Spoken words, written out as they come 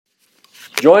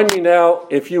Join me now,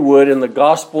 if you would, in the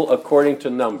Gospel according to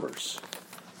Numbers.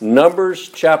 Numbers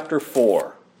chapter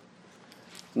 4.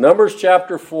 Numbers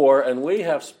chapter 4, and we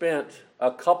have spent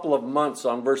a couple of months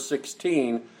on verse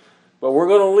 16, but we're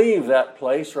going to leave that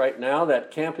place right now, that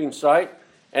camping site,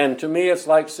 and to me it's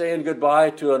like saying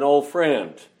goodbye to an old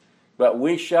friend. But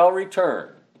we shall return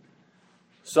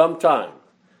sometime.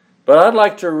 But I'd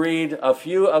like to read a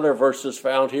few other verses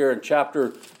found here in chapter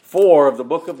 4 of the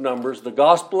book of Numbers, the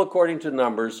Gospel according to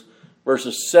Numbers,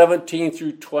 verses 17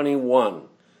 through 21.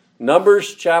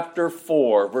 Numbers chapter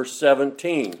 4, verse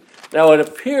 17. Now it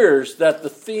appears that the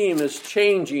theme is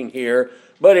changing here,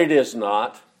 but it is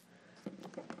not.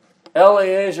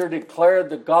 Eleazar declared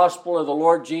the gospel of the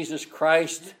Lord Jesus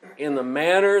Christ in the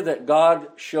manner that God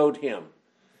showed him.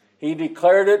 He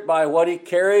declared it by what he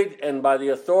carried and by the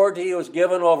authority he was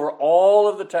given over all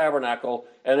of the tabernacle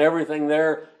and everything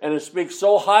there, and it speaks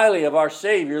so highly of our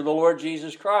Savior, the Lord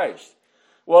Jesus Christ.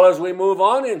 Well, as we move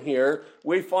on in here,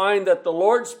 we find that the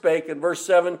Lord spake in verse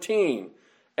 17,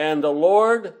 and the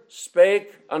Lord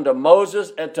spake unto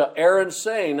Moses and to Aaron,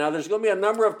 saying. Now, there's going to be a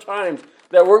number of times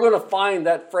that we're going to find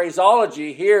that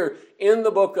phraseology here in the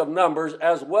book of Numbers,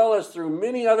 as well as through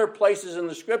many other places in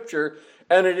the Scripture.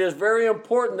 And it is very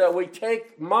important that we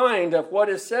take mind of what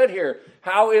is said here,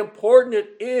 how important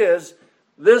it is,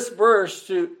 this verse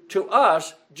to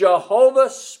us, Jehovah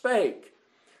spake.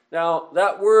 Now,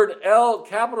 that word L,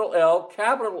 capital O,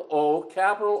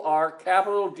 capital R,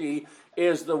 capital D,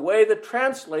 is the way the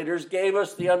translators gave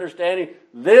us the understanding.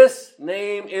 This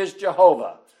name is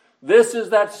Jehovah. This is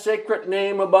that sacred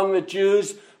name among the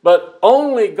Jews, but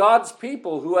only God's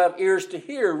people who have ears to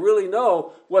hear really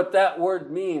know what that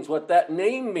word means, what that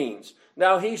name means.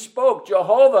 Now, he spoke.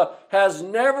 Jehovah has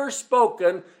never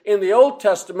spoken in the Old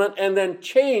Testament and then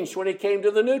changed when he came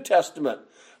to the New Testament.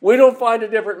 We don't find a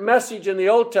different message in the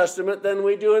Old Testament than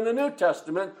we do in the New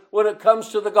Testament when it comes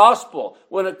to the gospel,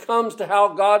 when it comes to how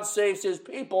God saves his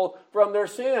people from their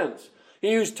sins.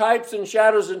 He used types and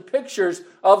shadows and pictures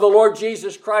of the Lord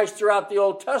Jesus Christ throughout the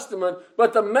Old Testament,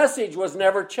 but the message was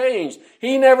never changed.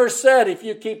 He never said, if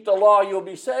you keep the law, you'll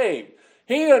be saved.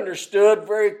 He understood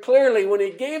very clearly when he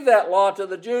gave that law to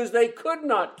the Jews, they could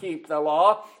not keep the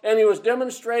law, and he was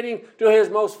demonstrating to his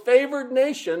most favored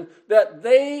nation that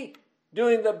they,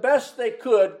 doing the best they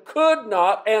could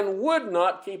not and would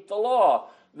not keep the law.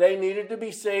 They needed to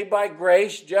be saved by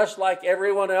grace just like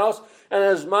everyone else. And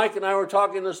as Mike and I were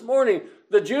talking this morning,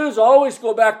 the Jews always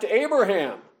go back to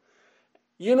Abraham.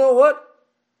 You know what?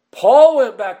 Paul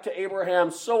went back to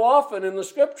Abraham so often in the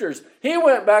Scriptures. He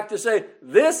went back to say,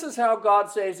 this is how God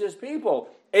saves his people.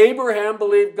 Abraham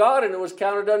believed God and it was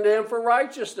counted unto him for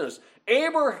righteousness.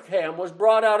 Abraham was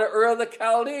brought out of Ur of the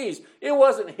Chaldees. It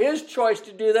wasn't his choice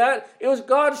to do that. It was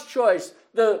God's choice.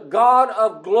 The God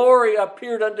of glory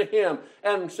appeared unto him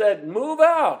and said, move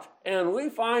out. And we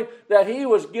find that he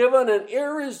was given an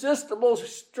irresistible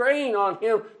strain on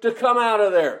him to come out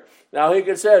of there. Now, he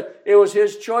could say it was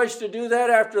his choice to do that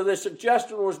after the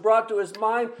suggestion was brought to his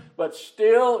mind, but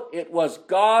still it was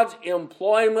God's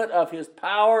employment of his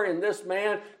power in this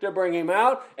man to bring him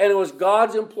out, and it was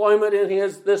God's employment in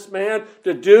this man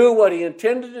to do what he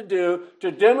intended to do, to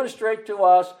demonstrate to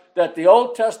us that the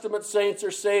Old Testament saints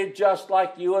are saved just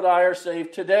like you and I are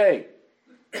saved today.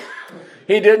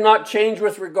 He did not change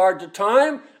with regard to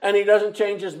time, and he doesn't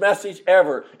change his message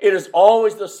ever. It is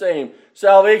always the same.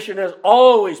 Salvation has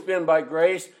always been by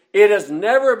grace. It has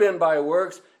never been by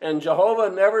works, and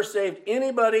Jehovah never saved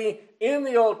anybody in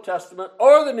the Old Testament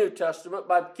or the New Testament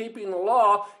by keeping the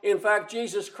law. In fact,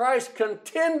 Jesus Christ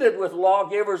contended with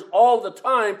lawgivers all the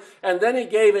time, and then he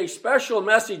gave a special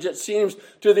message, it seems,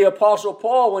 to the Apostle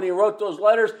Paul when he wrote those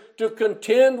letters to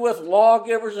contend with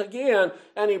lawgivers again,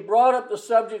 and he brought up the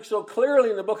subject so clearly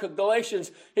in the book of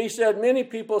Galatians. He said, many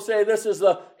people say this is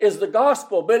the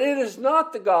gospel, but it is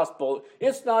not the gospel.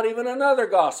 It's not even another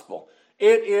gospel.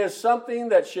 It is something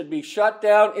that should be shut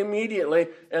down immediately,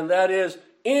 and that is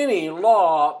any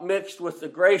law mixed with the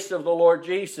grace of the Lord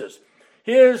Jesus.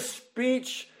 His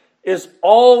speech is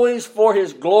always for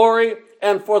his glory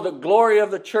and for the glory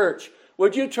of the church.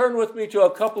 Would you turn with me to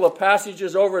a couple of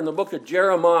passages over in the book of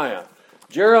Jeremiah?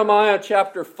 Jeremiah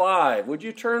chapter 5. Would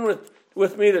you turn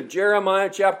with me to Jeremiah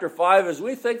chapter 5 as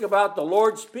we think about the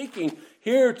Lord speaking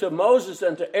here to Moses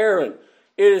and to Aaron?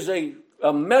 It is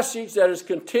a message that is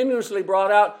continuously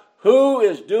brought out. Who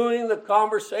is doing the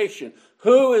conversation?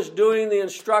 Who is doing the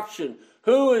instruction?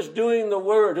 Who is doing the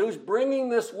word? Who's bringing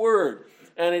this word?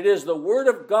 And it is the word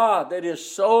of God that is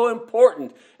so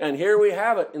important. And here we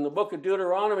have it in the book of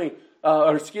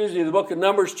the book of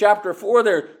Numbers chapter 4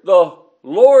 there. The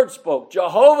Lord spoke,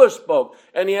 Jehovah spoke,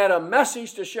 and he had a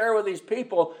message to share with these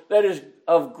people that is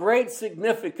of great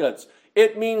significance.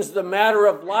 It means the matter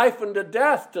of life and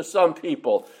death to some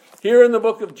people. Here in the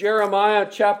book of Jeremiah,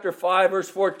 chapter 5, verse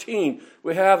 14,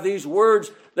 we have these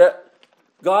words that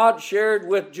God shared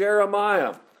with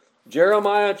Jeremiah.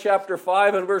 Jeremiah chapter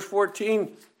 5 and verse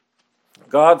 14,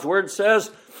 God's word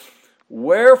says,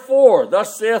 "Wherefore,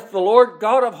 thus saith the Lord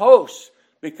God of hosts,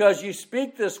 because you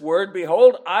speak this word,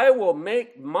 behold, I will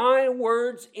make my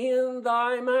words in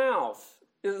thy mouth."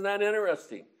 Isn't that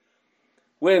interesting?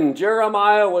 When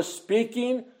Jeremiah was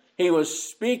speaking, he was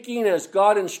speaking as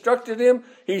God instructed him.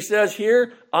 He says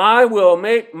here, "I will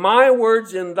make my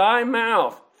words in thy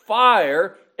mouth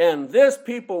fire, and this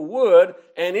people wood,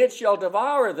 and it shall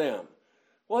devour them."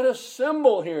 What a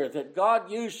symbol here that God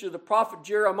used to the prophet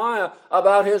Jeremiah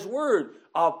about his word.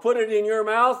 I'll put it in your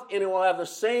mouth, and it will have the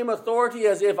same authority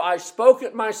as if I spoke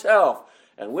it myself.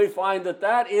 And we find that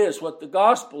that is what the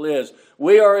gospel is.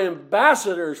 We are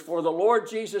ambassadors for the Lord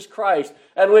Jesus Christ,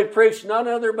 and we preach none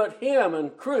other but him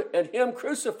and him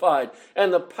crucified.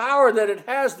 And the power that it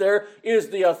has there is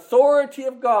the authority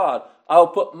of God. I'll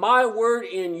put my word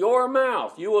in your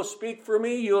mouth. You will speak for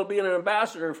me. You will be an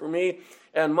ambassador for me.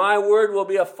 And my word will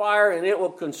be a fire, and it will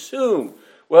consume.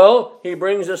 Well, he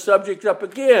brings the subject up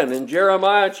again in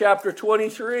Jeremiah chapter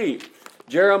 23.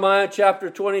 Jeremiah chapter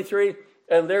 23,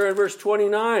 and there in verse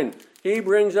 29, he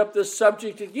brings up this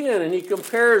subject again, and he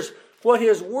compares what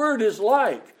his word is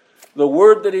like. The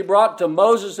word that he brought to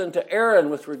Moses and to Aaron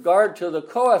with regard to the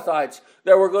Kohathites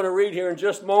that we're going to read here in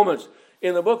just moments.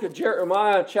 In the book of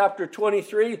Jeremiah chapter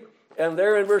 23, and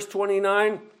there in verse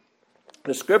 29,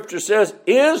 the scripture says,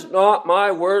 "Is not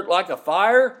my word like a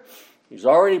fire?" He's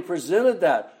already presented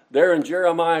that there in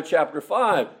Jeremiah chapter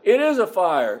 5. It is a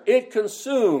fire. It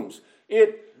consumes.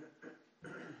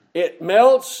 It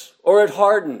melts or it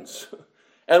hardens.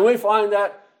 And we find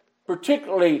that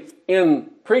particularly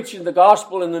in preaching the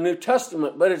gospel in the New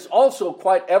Testament, but it's also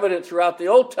quite evident throughout the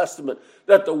Old Testament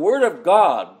that the word of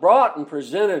God brought and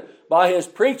presented by his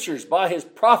preachers, by his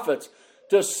prophets,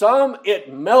 to some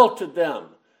it melted them.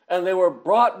 And they were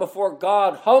brought before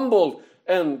God humbled,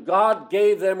 and God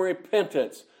gave them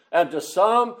repentance. And to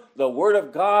some, the word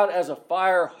of God as a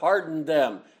fire hardened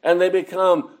them, and they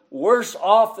become worse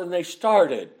off than they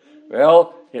started.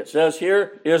 Well, it says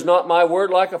here, "Is not my word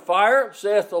like a fire,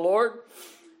 saith the Lord,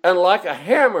 and like a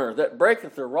hammer that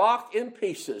breaketh the rock in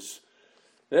pieces?"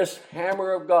 This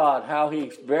hammer of God, how he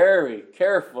very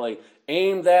carefully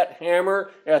aimed that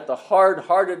hammer at the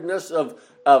hard-heartedness of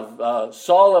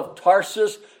Saul of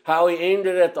Tarsus, how he aimed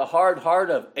it at the hard heart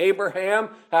of Abraham,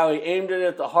 how he aimed it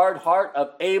at the hard heart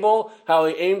of Abel, how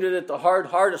he aimed it at the hard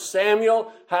heart of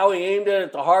Samuel, how he aimed it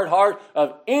at the hard heart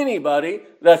of anybody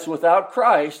that's without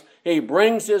Christ. He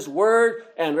brings his word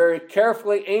and very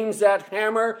carefully aims that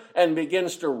hammer and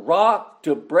begins to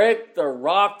break the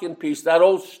rock in pieces, that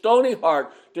old stony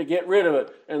heart, to get rid of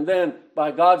it. And then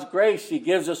by God's grace, he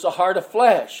gives us a heart of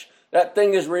flesh. That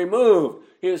thing is removed.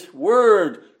 His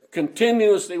word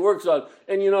continuously works on.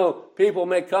 And people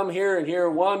may come here and hear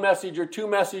one message or two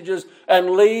messages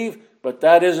and leave, but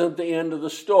that isn't the end of the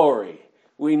story.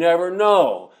 We never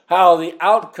know how the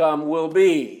outcome will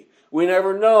be. We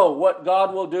never know what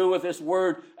God will do with this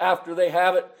word after they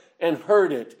have it and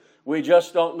heard it. We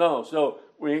just don't know. So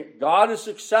God is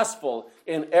successful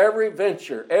in every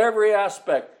venture, every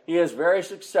aspect. He is very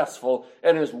successful,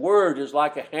 and his word is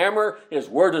like a hammer. His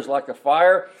word is like a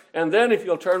fire. And then if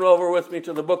you'll turn over with me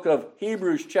to the book of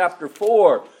Hebrews chapter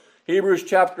 4. Hebrews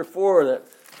chapter 4, that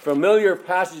familiar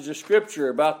passage of Scripture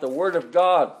about the word of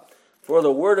God. For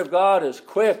the word of God is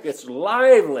quick, it's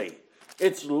lively,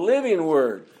 it's living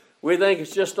word. We think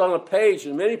it's just on a page,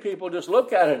 and many people just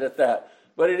look at it at that.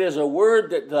 But it is a word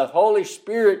that the Holy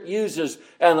Spirit uses,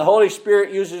 and the Holy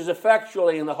Spirit uses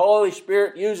effectually, and the Holy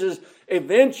Spirit uses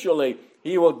eventually.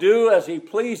 He will do as he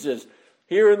pleases.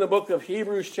 Here in the book of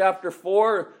Hebrews chapter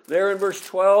 4, there in verse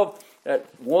 12, that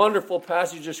wonderful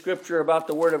passage of Scripture about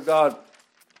the Word of God.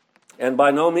 And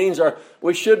by no means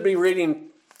we should be reading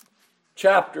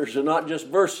chapters and not just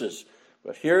verses.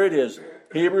 But here it is.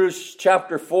 Hebrews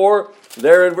chapter 4,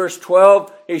 there in verse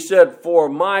 12, he said, For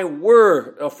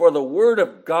the word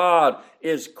of God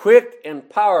is quick and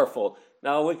powerful.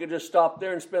 Now we could just stop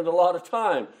there and spend a lot of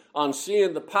time on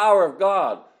seeing the power of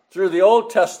God through the Old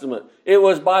Testament. It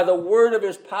was by the word of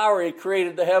his power he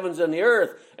created the heavens and the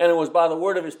earth, and it was by the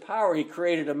word of his power he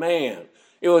created a man.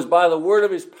 It was by the word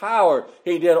of his power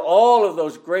he did all of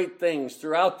those great things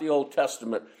throughout the Old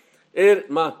Testament.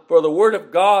 For the word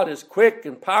of God is quick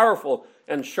and powerful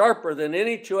and sharper than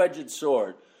any two-edged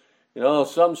sword.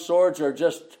 Some swords are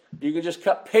you can just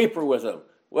cut paper with them.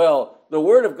 Well, the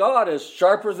Word of God is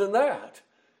sharper than that.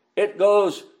 It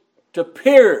goes to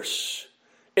pierce.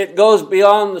 It goes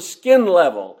beyond the skin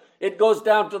level. It goes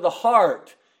down to the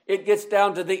heart. It gets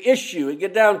down to the issue. It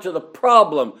gets down to the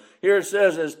problem. Here it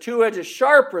says, as two edges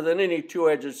sharper than any two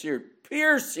edges here,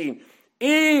 piercing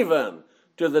even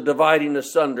to the dividing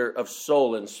asunder of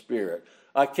soul and spirit.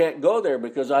 I can't go there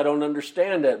because I don't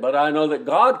understand it, but I know that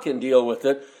God can deal with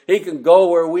it. He can go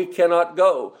where we cannot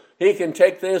go. He can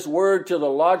take this word to the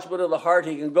lodgment of the heart.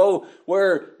 He can go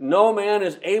where no man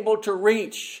is able to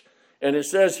reach. And it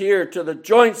says here, to the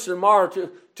joints and marrow,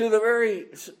 to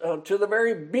the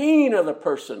very being of the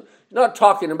person. Not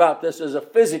talking about this as a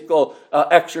physical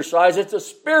exercise. It's a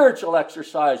spiritual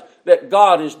exercise that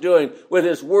God is doing with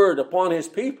His Word upon His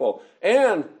people.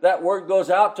 And that Word goes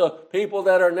out to people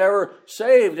that are never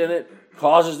saved, and it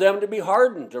causes them to be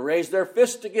hardened, to raise their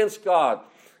fist against God.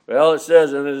 Well, it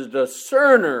says, and it is a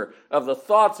discerner of the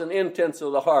thoughts and intents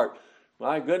of the heart.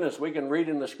 My goodness, we can read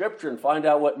in the Scripture and find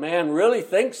out what man really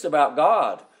thinks about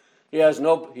God. He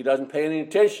doesn't pay any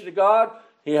attention to God.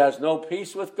 He has no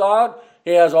peace with God.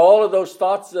 He has all of those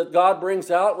thoughts that God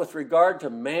brings out with regard to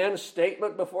man's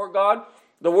statement before God.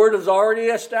 The Word has already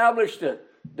established it.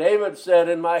 David said,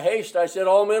 in my haste, I said,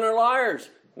 all men are liars.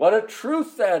 What a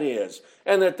truth that is.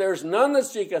 And that there's none that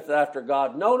seeketh after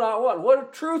God. No, not one. What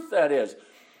a truth that is.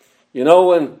 You know,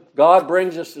 when God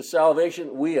brings us to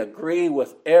salvation, we agree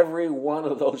with every one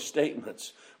of those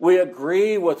statements. We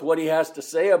agree with what He has to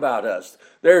say about us.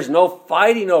 There's no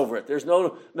fighting over it. There's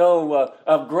no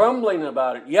grumbling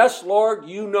about it. Yes, Lord,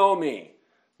 you know me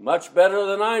much better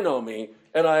than I know me,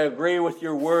 and I agree with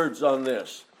your words on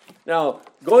this. Now,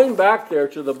 going back there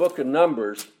to the book of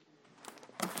Numbers,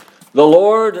 the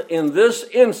Lord in this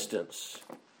instance,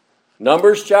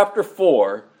 Numbers chapter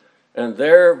 4, and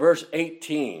there verse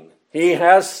 18, He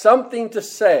has something to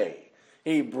say.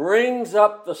 He brings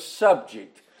up the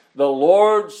subject. The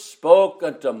Lord spoke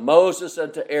unto Moses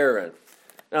and to Aaron.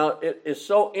 Now, it is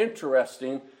so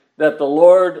interesting that the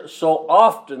Lord so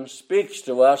often speaks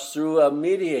to us through a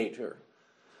mediator.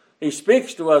 He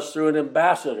speaks to us through an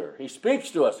ambassador. He speaks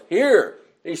to us. Here,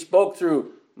 He spoke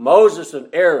through Moses and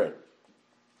Aaron.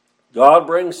 God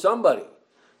brings somebody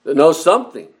that knows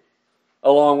something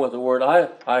along with the Word.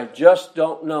 I just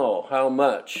don't know how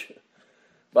much,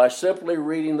 by simply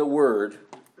reading the Word,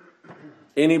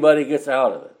 anybody gets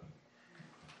out of it.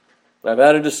 I've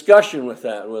had a discussion with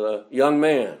a young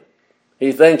man.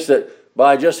 He thinks that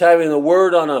by just having the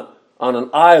Word on an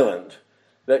island,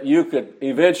 that you could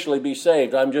eventually be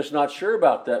saved. I'm just not sure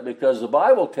about that, because the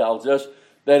Bible tells us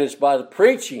that it's by the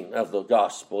preaching of the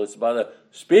gospel. It's by the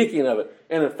speaking of it.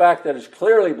 And in fact, that is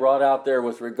clearly brought out there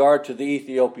with regard to the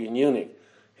Ethiopian eunuch.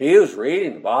 He was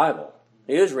reading the Bible.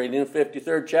 He was reading the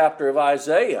 53rd chapter of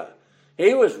Isaiah.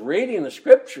 He was reading the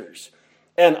Scriptures.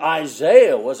 And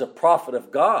Isaiah was a prophet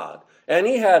of God. And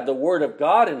he had the Word of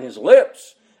God in his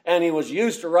lips. And he was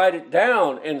used to write it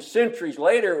down. And centuries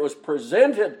later, it was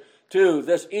presented to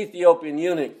this Ethiopian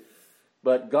eunuch.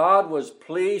 But God was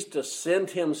pleased to send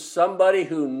him somebody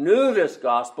who knew this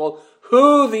gospel,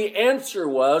 who the answer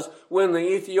was when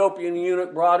the Ethiopian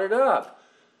eunuch brought it up.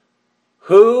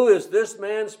 Who is this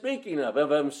man speaking of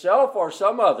himself or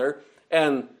some other?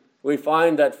 And we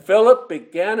find that Philip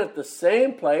began at the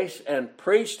same place and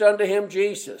preached unto him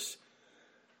Jesus.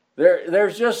 There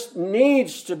just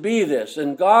needs to be this.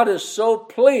 And God is so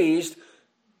pleased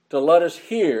to let us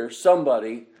hear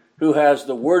somebody who has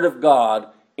the Word of God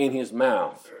in his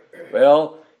mouth.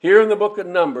 Well, here in the book of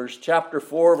Numbers, chapter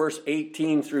 4, verse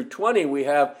 18 through 20, we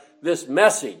have this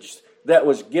message that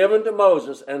was given to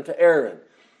Moses and to Aaron.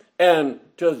 And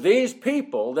to these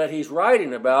people that he's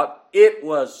writing about, it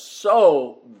was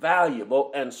so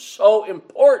valuable and so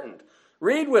important.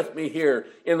 Read with me here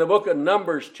in the book of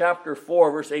Numbers, chapter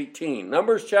 4, verse 18.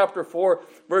 Numbers, chapter 4,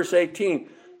 verse 18.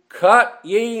 Cut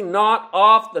ye not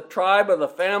off the tribe of the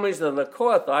families of the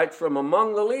Kohathites from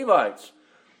among the Levites.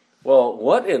 Well,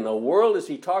 what in the world is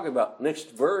he talking about?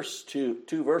 Next verse, two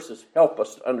verses help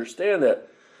us to understand that.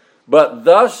 But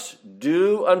thus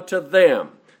do unto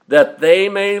them, that they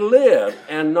may live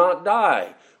and not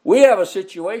die. We have a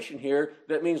situation here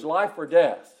that means life or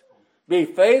death. Be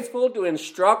faithful to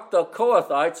instruct the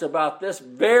Kohathites about this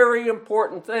very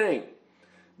important thing.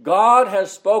 God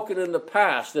has spoken in the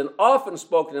past, and often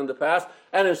spoken in the past,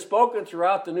 and has spoken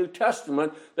throughout the New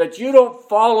Testament, that you don't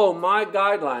follow my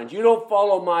guidelines, you don't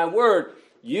follow my word,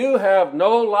 you have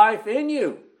no life in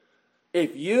you.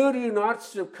 If you do not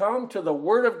succumb to the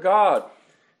Word of God,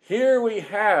 here we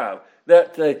have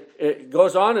that it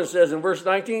goes on and says in verse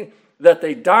 19, that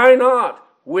they die not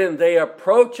when they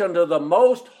approach unto the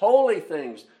most holy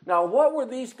things. Now, what were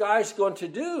these guys going to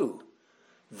do?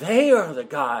 They are the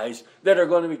guys that are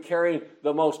going to be carrying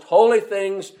the most holy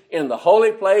things in the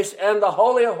holy place and the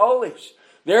Holy of Holies.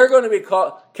 They're going to be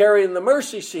carrying the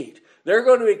mercy seat. They're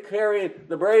going to be carrying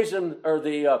the brazen or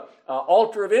the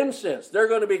altar of incense. They're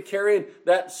going to be carrying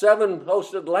that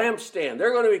 7-posted lampstand.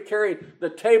 They're going to be carrying the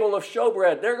table of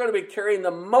showbread. They're going to be carrying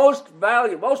the most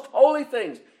most holy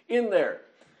things in there.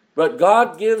 But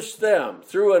God gives them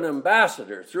through an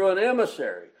ambassador, through an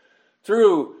emissary,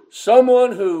 through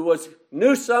someone who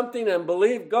knew something and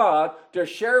believed God, to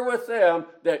share with them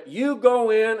that you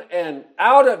go in and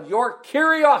out of your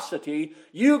curiosity,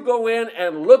 you go in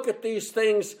and look at these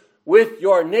things with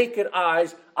your naked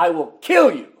eyes. I will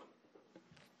kill you.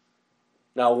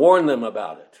 Now warn them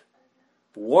about it.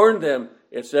 Warn them,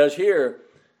 it says here,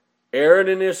 Aaron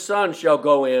and his son shall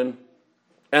go in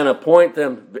and appoint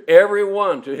them every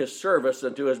one to his service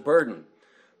and to his burden.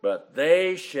 But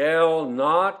they shall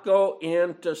not go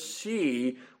in to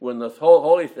see when the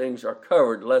holy things are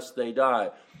covered, lest they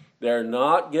die. They're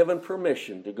not given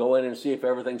permission to go in and see if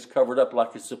everything's covered up like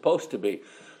it's supposed to be.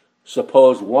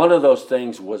 Suppose one of those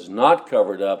things was not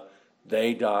covered up,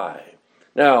 they die.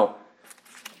 Now,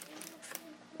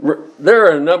 there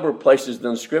are a number of places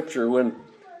in Scripture when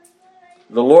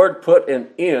the Lord put an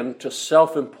end to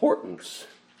self-importance.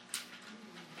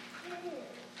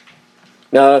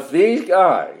 Now, if these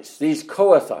guys, these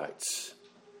Kohathites,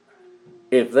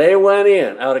 if they went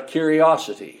in out of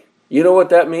curiosity, you know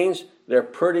what that means? They're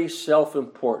pretty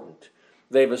self-important.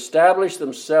 They've established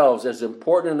themselves as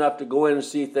important enough to go in and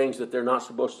see things that they're not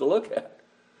supposed to look at.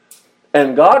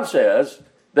 And God says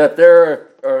that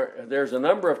there's a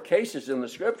number of cases in the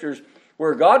Scriptures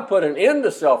where God put an end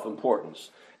to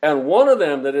self-importance. And one of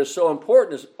them that is so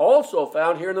important is also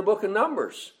found here in the book of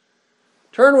Numbers.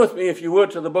 Turn with me, if you would,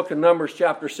 to the book of Numbers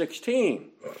chapter 16.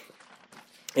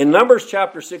 In Numbers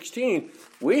chapter 16,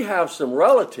 we have some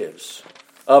relatives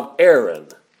of Aaron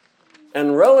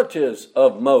and relatives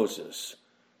of Moses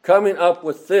coming up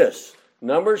with this.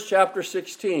 Numbers chapter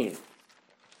 16.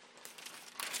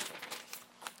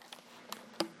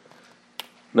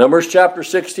 Numbers chapter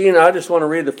 16, I just want to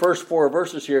read the first 4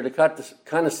 verses here to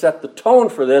kind of set the tone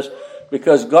for this,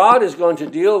 because God is going to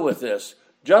deal with this,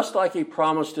 just like He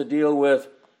promised to deal with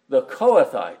the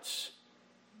Kohathites.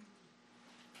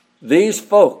 These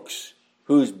folks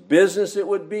whose business it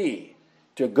would be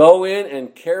to go in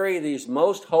and carry these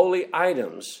most holy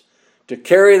items, to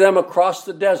carry them across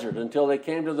the desert until they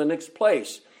came to the next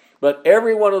place. But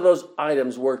every one of those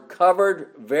items were covered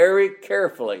very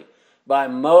carefully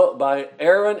by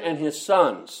Aaron and his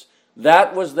sons.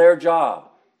 That was their job.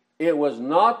 It was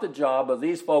not the job of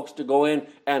these folks to go in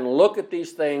and look at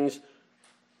these things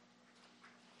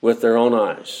with their own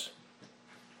eyes.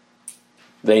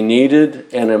 They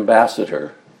needed an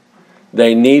ambassador.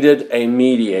 They needed a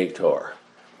mediator.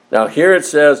 Now here it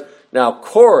says, now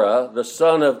Korah, the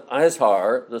son of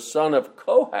Izhar, the son of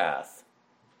Kohath.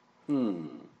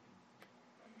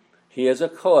 He is a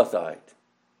Kohathite.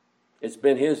 It's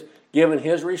been given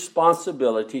his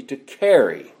responsibility to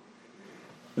carry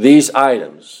these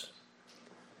items.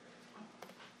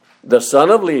 The son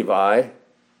of Levi,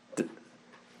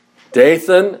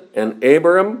 Dathan and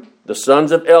Abiram, the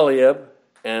sons of Eliab,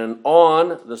 and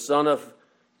On, the son of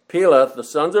Peleth, the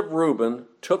sons of Reuben,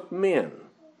 took men.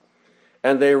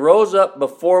 And they rose up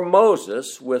before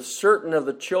Moses with certain of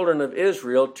the children of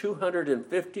Israel,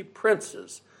 250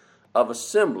 princes of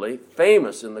assembly,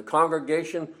 famous in the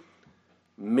congregation,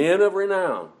 men of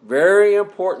renown, very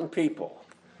important people.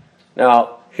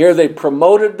 Now, here they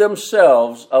promoted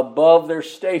themselves above their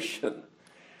station.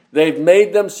 They've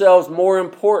made themselves more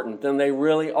important than they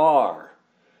really are.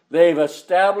 They've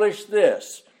established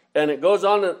this. And it goes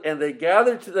on, and they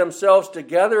gathered to themselves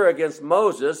together against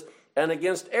Moses and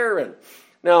against Aaron.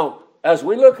 Now, as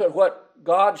we look at what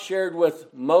God shared with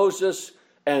Moses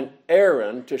and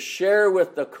Aaron to share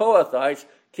with the Kohathites,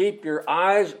 keep your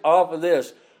eyes off of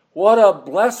this. What a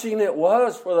blessing it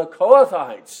was for the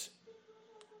Kohathites.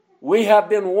 We have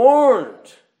been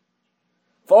warned.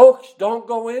 Folks, don't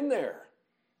go in there.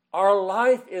 Our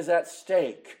life is at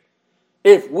stake.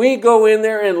 If we go in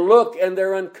there and look and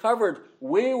they're uncovered,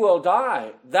 we will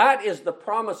die. That is the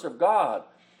promise of God.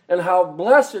 And how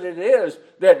blessed it is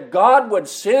that God would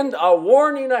send a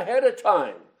warning ahead of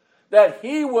time. That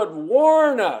He would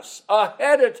warn us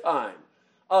ahead of time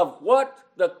of what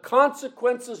the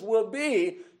consequences will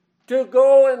be to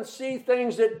go and see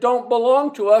things that don't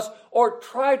belong to us or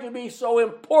try to be so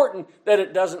important that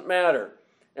it doesn't matter.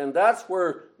 And that's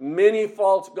where many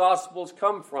false gospels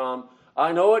come from.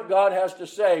 I know what God has to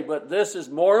say, but this is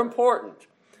more important.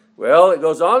 Well, it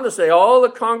goes on to say, all the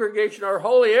congregation are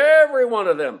holy, every one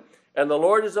of them, and the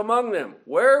Lord is among them.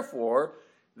 Wherefore,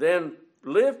 then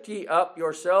lift ye up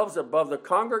yourselves above the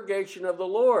congregation of the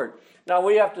Lord. Now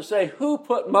we have to say, who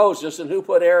put Moses and who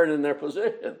put Aaron in their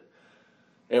position?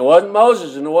 It wasn't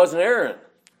Moses and it wasn't Aaron.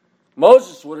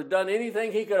 Moses would have done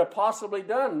anything he could have possibly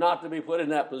done not to be put in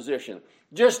that position.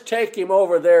 Just take him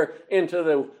over there into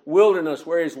the wilderness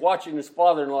where he's watching his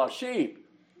father-in-law's sheep.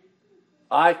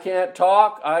 I can't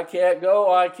talk, I can't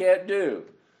go, I can't do.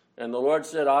 And the Lord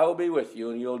said, I will be with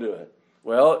you and you'll do it.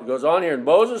 Well, it goes on here, and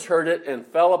Moses heard it and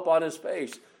fell upon his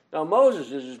face. Now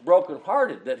Moses is just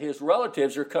brokenhearted that his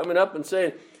relatives are coming up and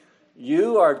saying,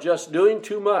 you are just doing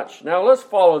too much. Now let's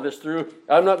follow this through.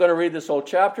 I'm not going to read this whole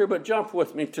chapter, but jump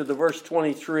with me to the verse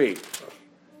 23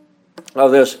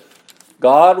 of this.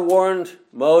 God warned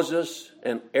Moses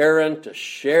and Aaron to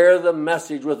share the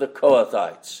message with the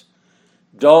Kohathites.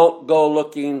 Don't go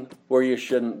looking where you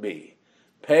shouldn't be.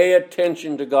 Pay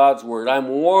attention to God's word. I'm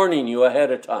warning you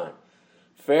ahead of time.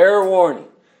 Fair warning.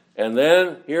 And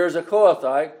then here's a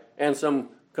Kohathite and some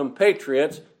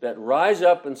compatriots that rise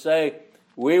up and say,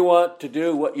 we want to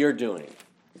do what you're doing.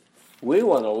 We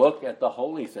want to look at the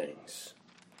holy things.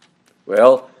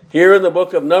 Well, here in the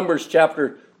book of Numbers,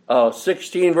 chapter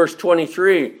 16, verse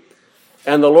 23,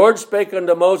 and the Lord spake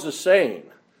unto Moses, saying,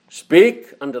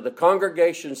 speak unto the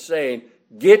congregation, saying,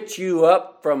 get you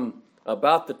up from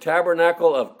about the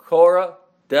tabernacle of Korah,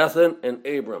 Dathan, and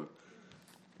Abiram.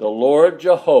 The Lord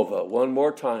Jehovah, one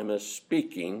more time, is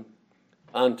speaking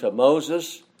unto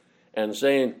Moses and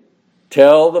saying,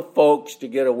 tell the folks to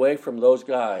get away from those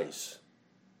guys.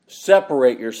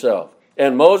 Separate yourself.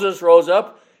 And Moses rose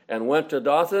up and went to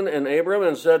Dathan and Abiram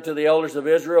and said to the elders of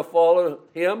Israel, follow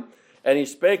him. And he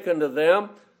spake unto them,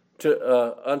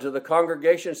 unto the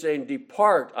congregation, saying,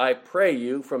 depart, I pray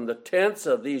you, from the tents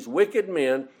of these wicked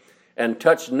men, and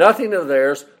touch nothing of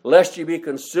theirs, lest ye be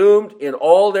consumed in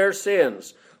all their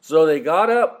sins. So they got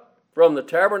up from the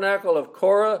tabernacle of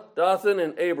Korah, Dathan,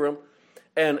 and Abiram,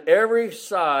 and on every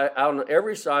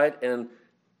side, and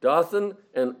Dathan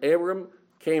and Abiram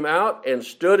came out and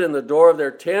stood in the door of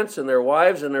their tents, and their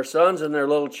wives and their sons and their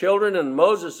little children. And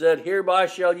Moses said, hereby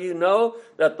shall you know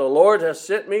that the Lord has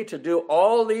sent me to do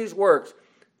all these works,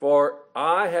 for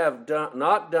I have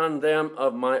not done them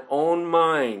of my own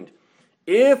mind.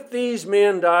 If these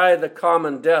men die the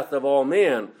common death of all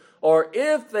men, or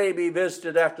if they be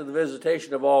visited after the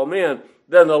visitation of all men,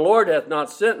 then the Lord hath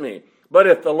not sent me. But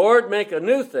if the Lord make a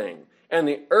new thing, and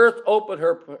the earth open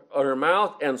her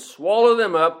mouth, and swallow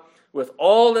them up with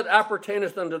all that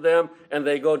appertaineth unto them, and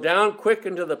they go down quick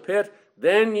into the pit,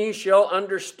 then ye shall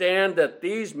understand that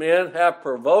these men have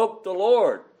provoked the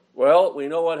Lord. Well, we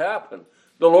know what happened.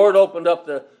 The Lord opened up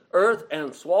the earth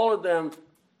and swallowed them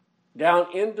down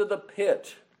into the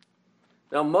pit.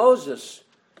 Now Moses,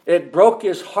 it broke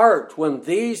his heart when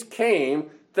these came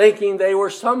thinking they were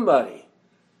somebody.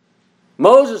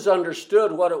 Moses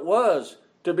understood what it was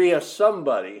to be a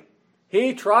somebody.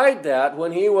 He tried that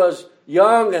when he was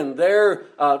young and there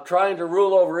trying to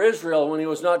rule over Israel when he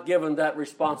was not given that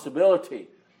responsibility.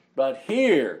 But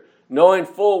here, knowing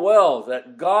full well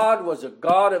that God was a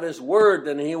God of his word,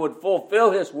 and he would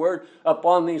fulfill his word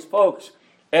upon these folks.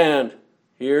 And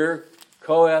here,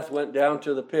 Kohath went down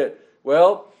to the pit.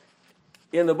 Well,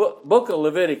 in the book of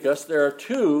Leviticus, there are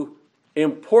two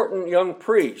important young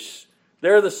priests.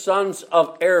 They're the sons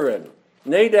of Aaron,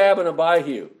 Nadab and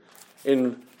Abihu.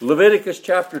 In Leviticus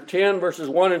chapter 10, verses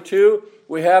 1 and 2,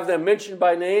 we have them mentioned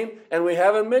by name, and we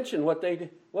haven't mentioned what they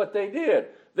did.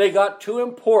 They got too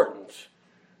important.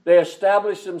 They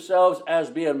established themselves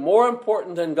as being more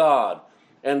important than God.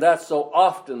 And that's so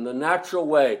often the natural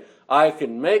way. I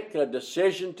can make a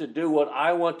decision to do what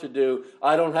I want to do.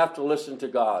 I don't have to listen to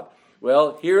God.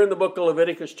 Well, here in the book of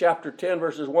Leviticus chapter 10,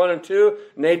 verses 1 and 2,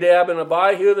 Nadab and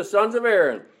Abihu, the sons of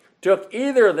Aaron, took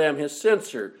either of them his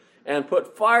censer, and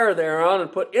put fire thereon,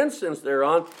 and put incense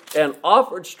thereon, and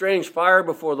offered strange fire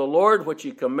before the Lord, which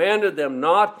he commanded them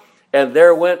not. And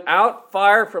there went out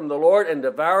fire from the Lord, and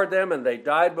devoured them, and they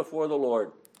died before the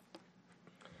Lord.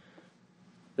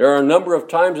 There are a number of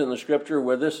times in the scripture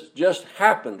where this just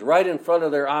happened right in front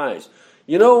of their eyes.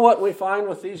 You know what we find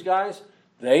with these guys?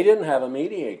 They didn't have a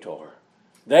mediator.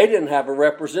 They didn't have a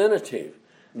representative.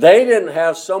 They didn't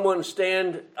have someone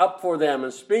stand up for them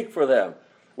and speak for them.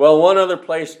 Well, one other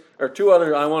place, or two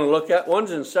others I want to look at. One's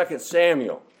in 2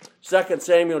 Samuel. 2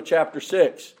 Samuel chapter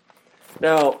 6.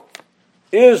 Now,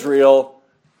 Israel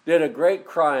did a great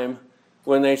crime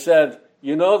when they said,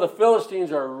 you know, the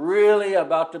Philistines are really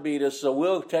about to beat us, so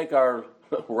we'll take our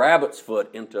rabbit's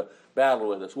foot into battle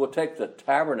with us. We'll take the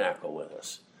tabernacle with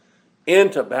us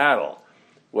into battle.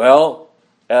 Well,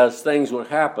 as things would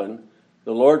happen,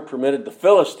 the Lord permitted the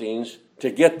Philistines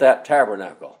to get that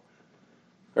tabernacle.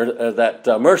 or that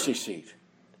mercy seat.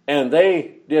 And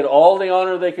they did all the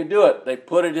honor they could do it. They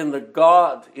put it in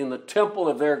the temple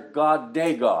of their god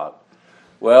Dagon.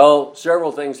 Well,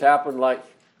 several things happened, like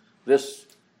this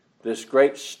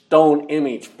great stone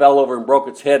image fell over and broke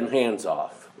its head and hands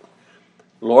off.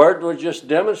 Lord was just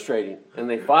demonstrating, and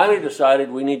they finally decided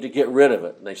we need to get rid of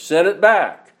it. And they sent it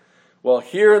back. Well,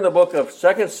 here in the book of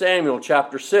 2 Samuel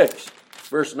chapter 6,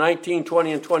 verse 19,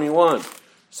 20, and 21,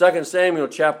 2 Samuel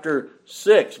chapter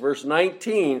 6, verse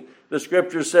 19, the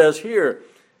scripture says here,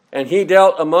 and he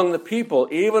dealt among the people,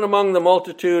 even among the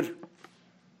multitude.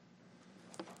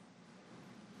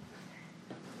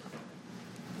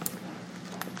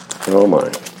 Oh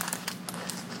my.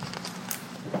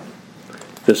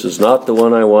 This is not the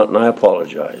one I want, and I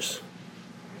apologize.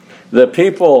 The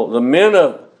people, the men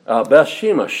of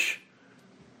Beth-shemesh,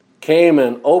 came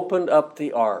and opened up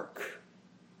the ark.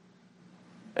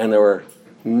 And there were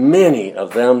many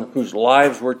of them whose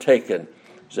lives were taken.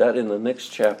 Is that in the next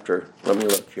chapter? Let me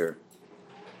look here.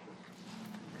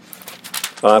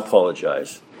 I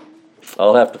apologize.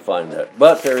 I'll have to find that.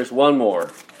 But there is one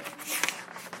more.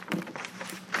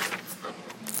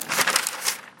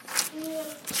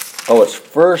 Oh, it's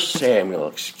 1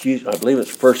 Samuel. I believe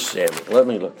it's 1 Samuel. Let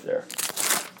me look there.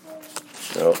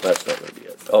 No, that's not going to be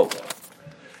it. Oh, well.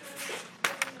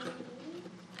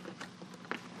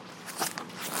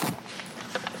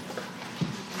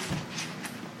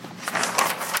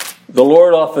 The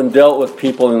Lord often dealt with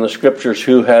people in the scriptures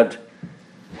who had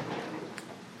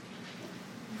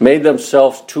made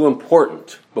themselves too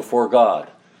important before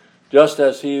God. Just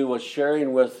as he was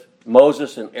sharing with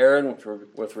Moses and Aaron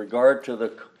with regard to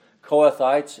the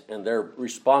Kohathites and their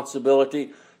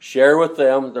responsibility, share with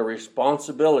them the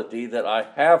responsibility that I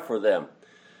have for them.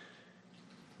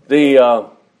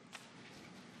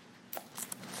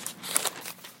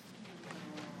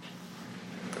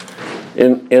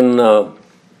 In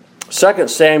 2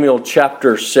 Samuel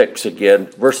chapter 6 again,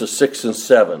 verses 6 and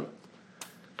 7.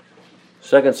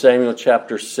 2 Samuel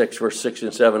chapter 6, verse 6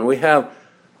 and 7. We have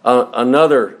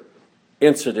another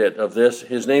incident of this.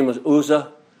 His name was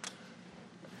Uzzah.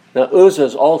 Now Uzzah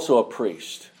is also a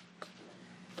priest.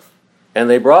 And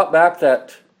they brought back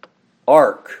that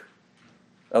ark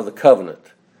of the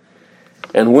covenant.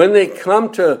 And when they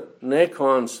come to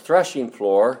Nachon's threshing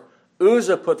floor,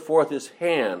 Uzzah put forth his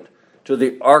hand to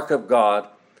the ark of God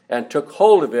and took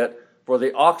hold of it, for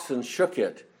the oxen shook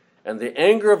it. And the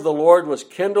anger of the Lord was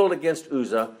kindled against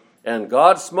Uzzah, and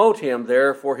God smote him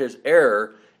there for his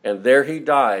error, and there he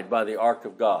died by the ark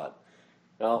of God.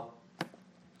 Now,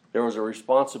 there was a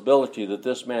responsibility that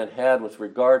this man had with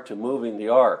regard to moving the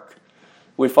ark.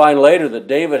 We find later that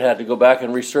David had to go back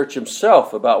and research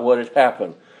himself about what had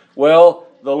happened. Well,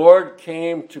 the Lord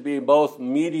came to be both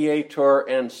mediator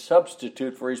and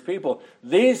substitute for his people.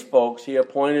 These folks he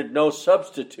appointed no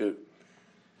substitute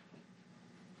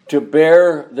to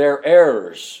bear their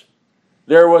errors.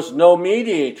 There was no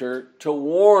mediator to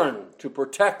warn, to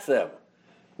protect them.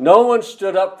 No one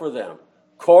stood up for them.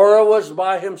 Korah was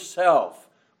by himself.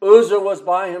 Uzzah was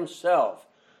by himself.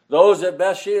 Those at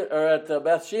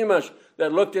Beth-shemesh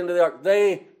that looked into the ark,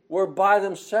 they were by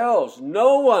themselves.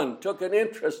 No one took an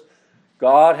interest.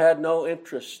 God had no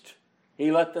interest.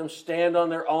 He let them stand on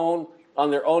their own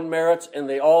merits, and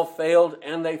they all failed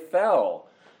and they fell.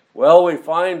 Well, we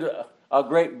find a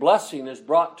great blessing is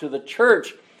brought to the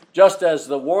church, just as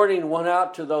the warning went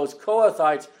out to those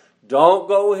Kohathites. Don't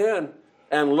go in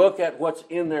and look at what's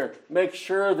in there. Make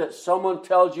sure that someone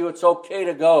tells you it's okay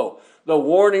to go. The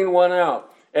warning went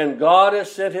out, and God has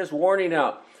sent his warning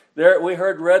out. There, we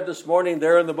heard read this morning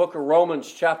there in the book of Romans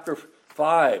chapter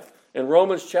 5. In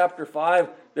Romans chapter 5,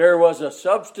 there was a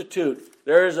substitute.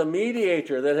 There is a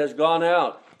mediator that has gone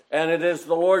out, and it is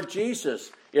the Lord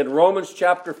Jesus. In Romans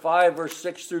chapter 5, verse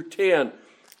 6 through 10. I'd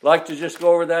like to just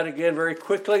go over that again very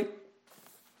quickly.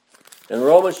 In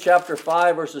Romans chapter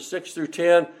 5, verses 6 through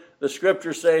 10, the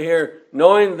scriptures say here,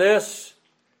 knowing this,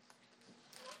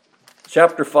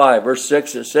 chapter 5, verse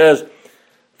 6, it says,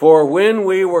 for when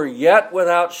we were yet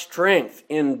without strength,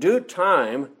 in due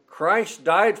time, Christ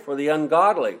died for the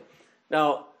ungodly.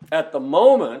 Now, at the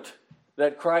moment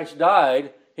that Christ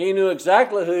died, he knew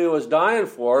exactly who he was dying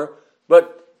for,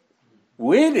 but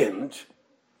we didn't.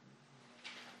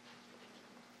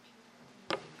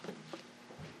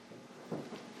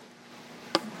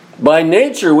 By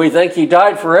nature, we think he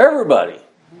died for everybody.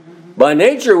 By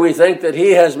nature, we think that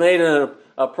he has made an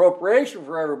appropriation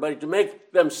for everybody to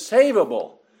make them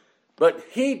savable. But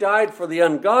he died for the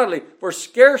ungodly, for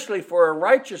scarcely for a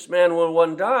righteous man will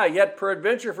one die, yet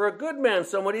peradventure for a good man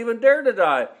some would even dare to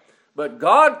die. But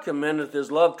God commendeth his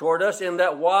love toward us in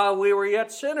that while we were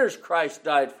yet sinners, Christ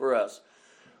died for us.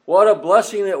 what a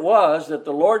blessing it was that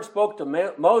the Lord spoke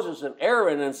to Moses and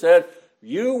Aaron and said,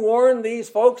 you warn these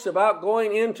folks about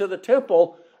going into the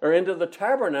temple or into the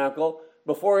tabernacle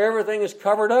before everything is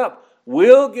covered up.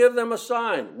 We'll give them a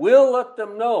sign. We'll let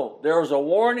them know. There was a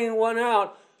warning went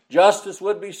out. Justice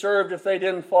would be served if they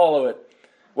didn't follow it.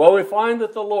 Well, we find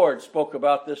that the Lord spoke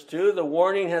about this too. The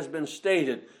warning has been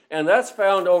stated. And that's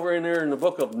found over in there in the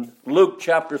book of Luke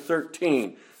chapter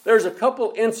 13. There's a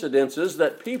couple incidences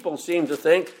that people seem to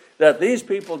think that these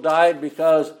people died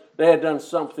because they had done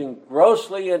something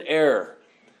grossly in error.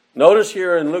 Notice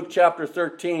here in Luke chapter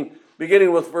 13,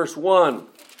 beginning with verse 1.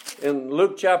 In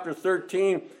Luke chapter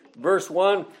 13, verse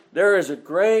 1, there is a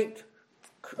great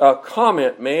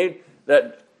comment made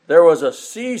that there was a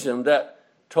season that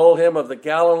told him of the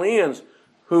Galileans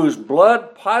whose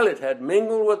blood Pilate had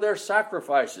mingled with their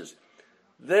sacrifices.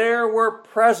 There were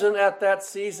present at that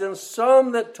season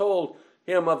some that told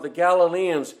him of the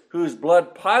Galileans whose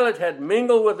blood Pilate had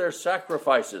mingled with their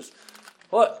sacrifices.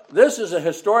 Well, this is a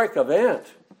historic event.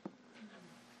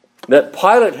 That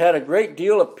Pilate had a great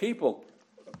deal of people.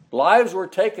 Lives were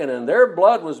taken and their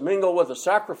blood was mingled with the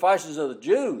sacrifices of the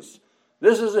Jews.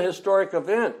 This is a historic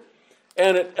event.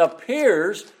 And it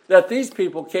appears that these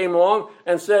people came along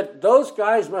and said, those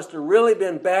guys must have really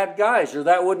been bad guys, or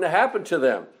that wouldn't have happened to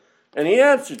them. And he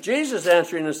answered, Jesus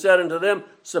answering and said unto them,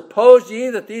 suppose ye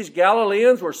that these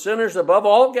Galileans were sinners above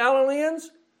all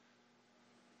Galileans?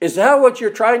 Is that what you're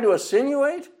trying to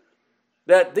insinuate?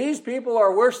 That these people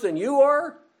are worse than you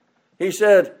are? He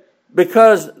said,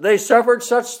 because they suffered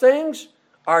such things?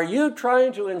 Are you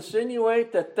trying to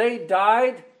insinuate that they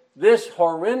died this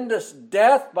horrendous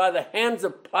death by the hands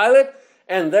of Pilate,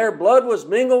 and their blood was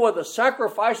mingled with the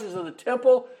sacrifices of the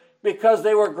temple because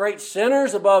they were great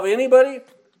sinners above anybody?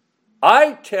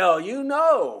 I tell you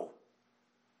no.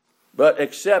 But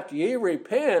except ye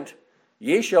repent,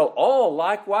 ye shall all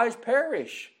likewise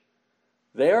perish.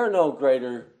 They are no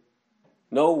greater,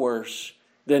 no worse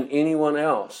than anyone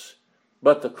else.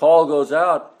 But the call goes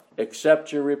out,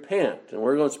 except you repent. And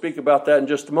we're going to speak about that in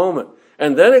just a moment.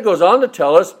 And then it goes on to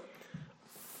tell us,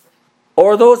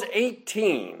 or those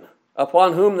 18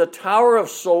 upon whom the tower of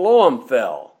Siloam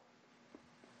fell.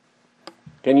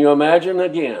 Can you imagine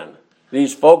again?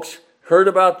 These folks heard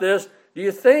about this. Do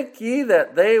you think ye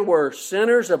that they were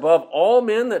sinners above all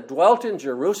men that dwelt in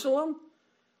Jerusalem?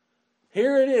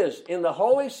 Here it is, in the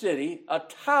holy city, a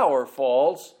tower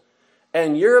falls,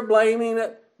 and you're blaming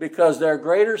it because they're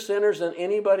greater sinners than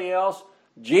anybody else?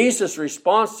 Jesus'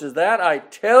 response to that, I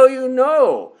tell you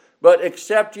no, but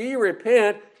except ye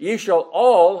repent, ye shall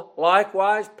all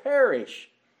likewise perish.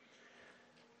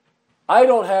 I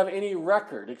don't have any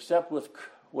record except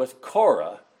with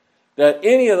Korah that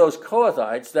any of those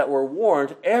Kohathites that were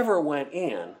warned ever went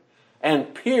in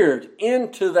and peered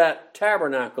into that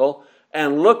tabernacle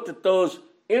and looked at those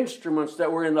instruments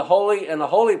that were in the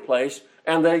holy place,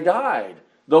 and they died.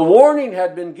 The warning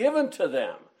had been given to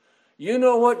them. You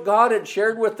know what God had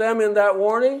shared with them in that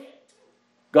warning?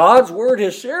 God's word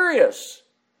is serious.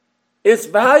 It's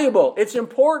valuable. It's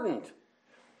important.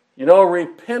 You know,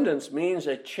 repentance means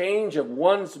a change of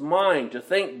one's mind, to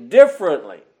think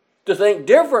differently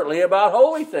about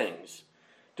holy things,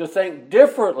 to think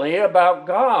differently about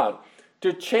God,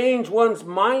 to change one's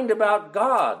mind about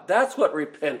God. That's what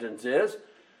repentance is.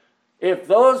 If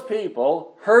those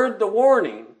people heard the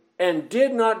warning and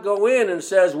did not go in and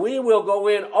says, we will go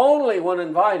in only when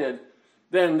invited,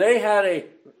 then they had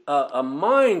a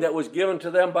mind that was given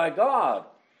to them by God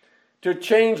to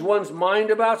change one's mind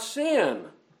about sin.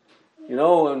 You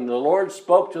know, when the Lord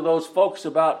spoke to those folks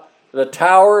about the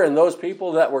tower and those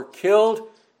people that were killed,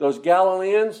 those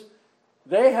Galileans,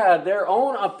 they had their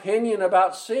own opinion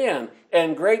about sin.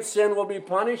 And great sin will be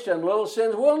punished and little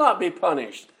sins will not be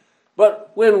punished.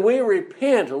 But when we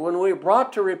repent, or when we're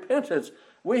brought to repentance,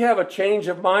 we have a change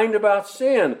of mind about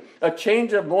sin, a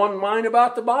change of one mind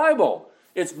about the Bible.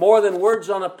 It's more than words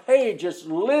on a page. It's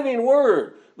living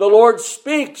word. The Lord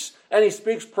speaks, and he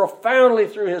speaks profoundly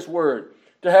through his word.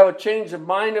 To have a change of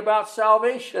mind about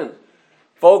salvation.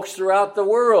 Folks throughout the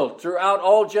world, throughout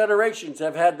all generations,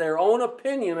 have had their own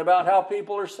opinion about how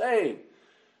people are saved.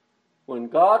 When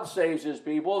God saves his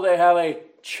people, they have a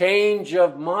change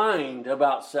of mind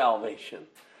about salvation.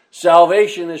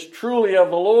 Salvation is truly of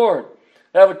the Lord.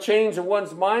 They have a change of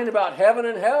one's mind about heaven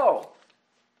and hell.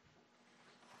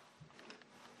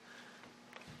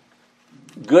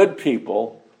 Good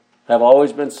people have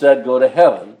always been said go to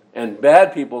heaven, and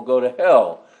bad people go to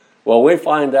hell. Well, we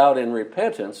find out in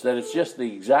repentance that it's just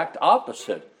the exact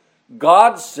opposite.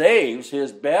 God saves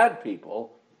his bad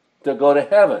people to go to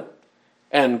heaven.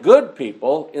 And good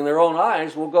people, in their own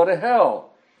eyes, will go to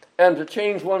hell. and to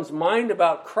change one's mind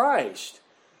about Christ.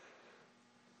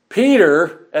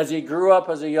 Peter, as he grew up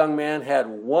as a young man, had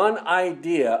one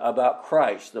idea about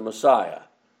Christ, the Messiah.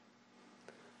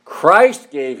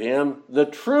 Christ gave him the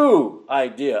true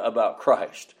idea about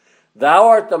Christ. Thou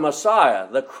art the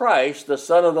Messiah, the Christ, the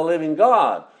Son of the living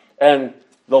God. And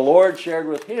the Lord shared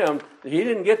with him that he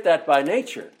didn't get that by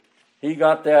nature. He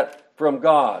got that from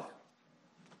God.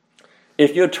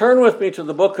 If you turn with me to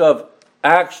the book of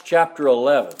Acts chapter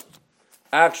 11.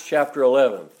 Acts chapter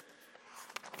 11.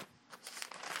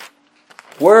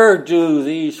 Where do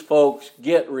these folks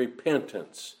get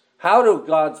repentance? How do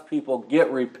God's people get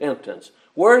repentance?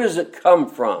 Where does it come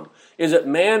from? Is it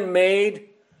man-made?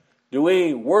 Do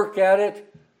we work at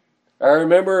it? I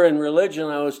remember in religion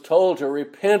I was told to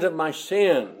repent of my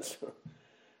sins.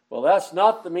 Well, that's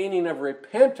not the meaning of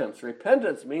repentance.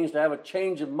 Repentance means to have a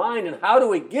change of mind. And how do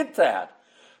we get that?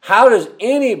 How does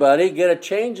anybody get a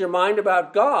change of mind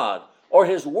about God or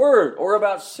His Word or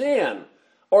about sin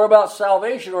or about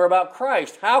salvation or about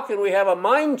Christ? How can we have a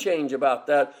mind change about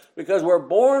that? Because we're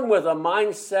born with a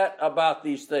mindset about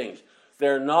these things.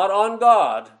 They're not on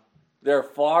God. They're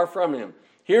far from Him.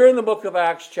 Here in the book of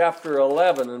Acts chapter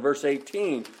 11 and verse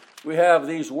 18, we have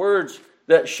these words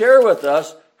that share with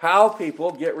us how people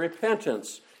get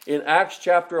repentance. In Acts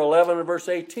chapter 11 and verse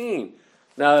 18.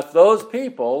 Now, if those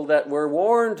people that were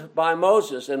warned by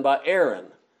Moses and by Aaron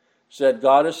said,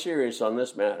 God is serious on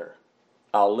this matter,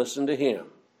 I'll listen to Him.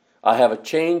 I have a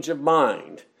change of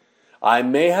mind. I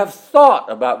may have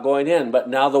thought about going in, but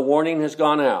now the warning has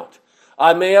gone out.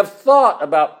 I may have thought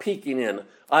about peeking in.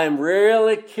 I'm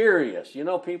really curious. You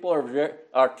know, people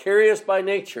are curious by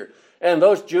nature. And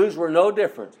those Jews were no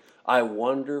different. I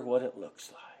wonder what it looks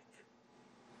like.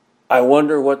 I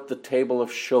wonder what the table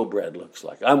of showbread looks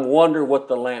like. I wonder what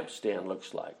the lampstand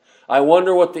looks like. I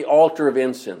wonder what the altar of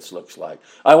incense looks like.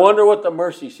 I wonder what the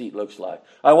mercy seat looks like.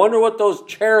 I wonder what those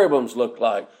cherubims look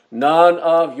like. None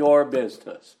of your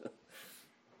business.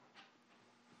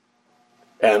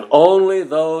 And only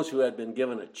those who had been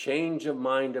given a change of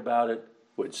mind about it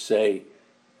would say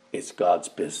it's God's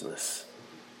business.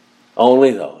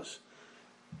 Only those.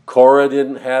 Korah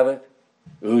didn't have it.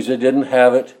 Uzzah didn't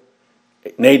have it.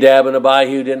 Nadab and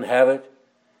Abihu didn't have it.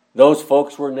 Those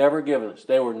folks were never given this.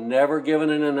 They were never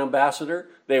given an ambassador.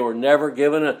 They were never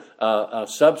given a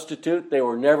substitute. They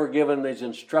were never given these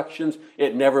instructions.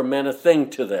 It never meant a thing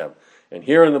to them. And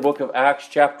here in the book of Acts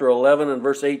chapter 11 and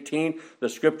verse 18, the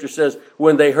scripture says,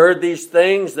 when they heard these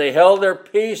things, they held their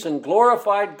peace and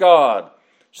glorified God,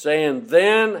 saying,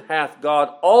 then hath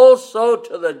God also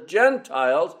to the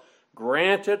Gentiles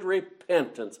granted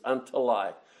repentance unto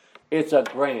life. It's a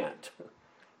grant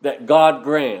that God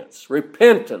grants.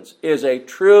 Repentance is a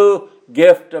true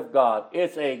gift of God.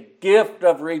 It's a gift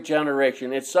of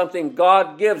regeneration. It's something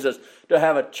God gives us to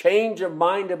have a change of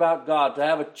mind about God, to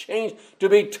have a change, to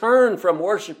be turned from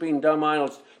worshiping dumb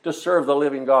idols to serve the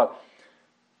living God.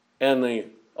 And the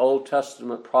Old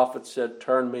Testament prophet said,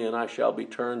 turn me and I shall be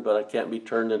turned, but I can't be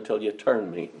turned until you turn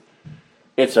me.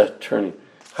 It's a turning.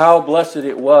 How blessed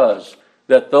it was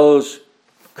that those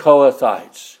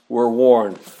Kohathites were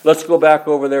warned. Let's go back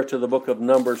over there to the book of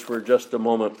Numbers for just a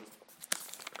moment.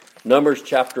 Numbers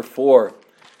chapter 4,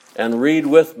 and read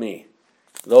with me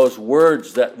those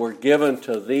words that were given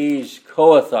to these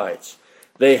Kohathites.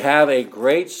 They have a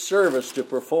great service to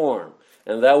perform,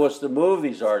 and that was to move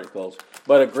these articles.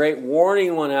 But a great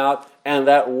warning went out, and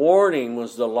that warning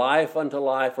was the life unto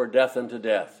life or death unto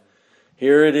death.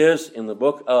 Here it is in the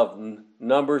book of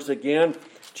Numbers again,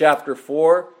 chapter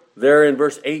 4. There in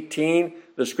verse 18,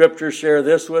 the scriptures share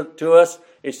this to us.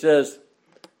 It says,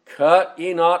 cut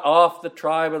ye not off the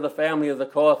tribe of the family of the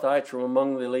Kohathites from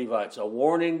among the Levites. A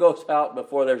warning goes out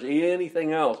before there's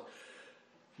anything else.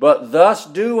 But thus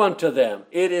do unto them.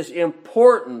 It is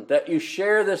important that you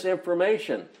share this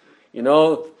information. You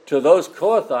know, to those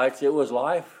Kohathites, it was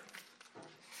life.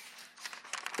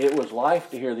 It was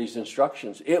life to hear these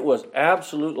instructions. It was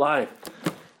absolute life.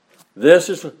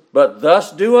 But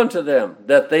thus do unto them,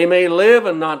 that they may live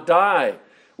and not die.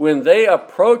 When they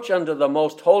approach unto the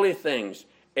most holy things,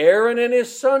 Aaron and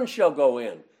his son shall go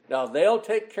in. Now they'll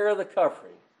take care of the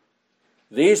covering.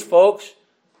 These folks,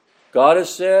 God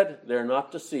has said, they're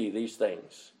not to see these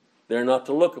things. They're not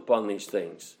to look upon these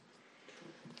things.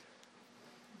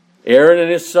 Aaron and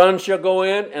his son shall go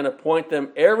in and appoint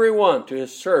them every one to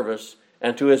his service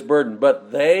and to his burden.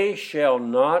 But they shall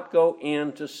not go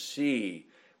in to see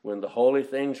when the holy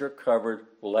things are covered,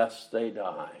 lest they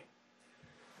die.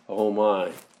 Oh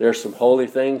my, there's some holy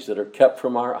things that are kept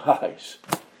from our eyes.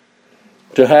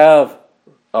 To have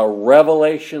a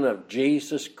revelation of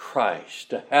Jesus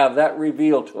Christ, to have that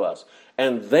revealed to us,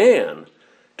 and then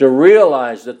to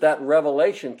realize that that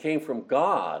revelation came from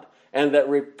God, and that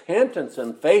repentance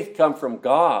and faith come from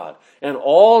God, and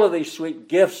all of these sweet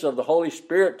gifts of the Holy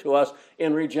Spirit to us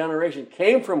in regeneration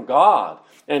came from God.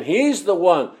 And He's the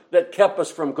one that kept us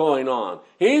from going on.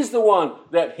 He's the one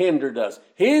that hindered us.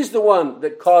 He's the one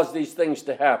that caused these things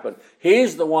to happen.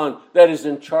 He's the one that is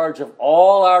in charge of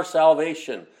all our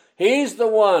salvation. He's the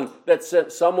one that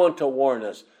sent someone to warn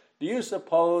us. Do you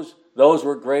suppose those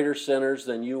were greater sinners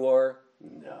than you are?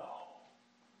 No.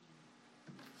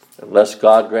 Unless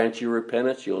God grants you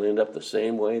repentance, you'll end up the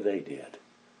same way they did.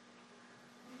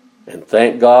 And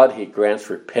thank God He grants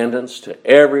repentance to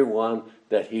everyone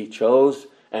that He chose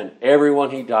and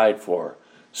everyone He died for.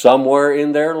 Somewhere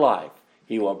in their life,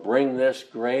 He will bring this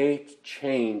great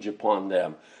change upon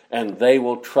them. And they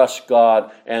will trust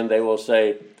God, and they will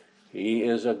say, He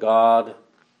is a God,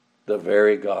 the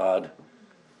very God.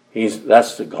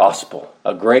 That's the gospel,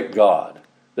 a great God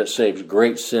that saves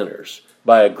great sinners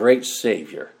by a great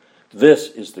Savior. This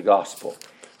is the gospel.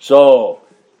 So,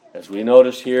 as we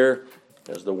notice here,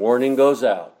 as the warning goes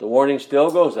out, the warning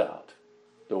still goes out.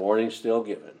 The warning still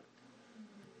given.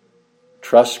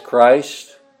 Trust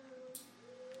Christ.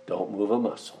 Don't move a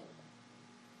muscle.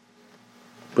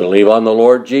 Believe on the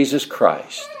Lord Jesus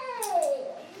Christ.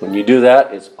 When you do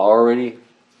that, it's already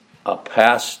a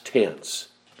past tense.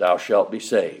 Thou shalt be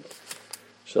saved.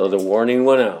 So the warning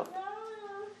went out.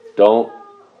 Don't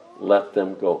let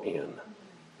them go in.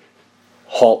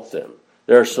 Halt them.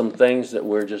 There are some things that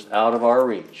we're just out of our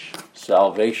reach.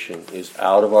 Salvation is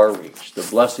out of our reach. The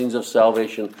blessings of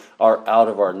salvation are out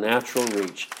of our natural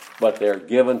reach, but they're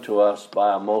given to us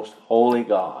by a most holy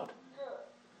God.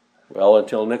 Well,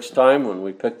 until next time when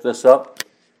we pick this up,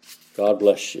 God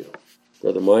bless you.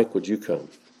 Brother Mike, would you come?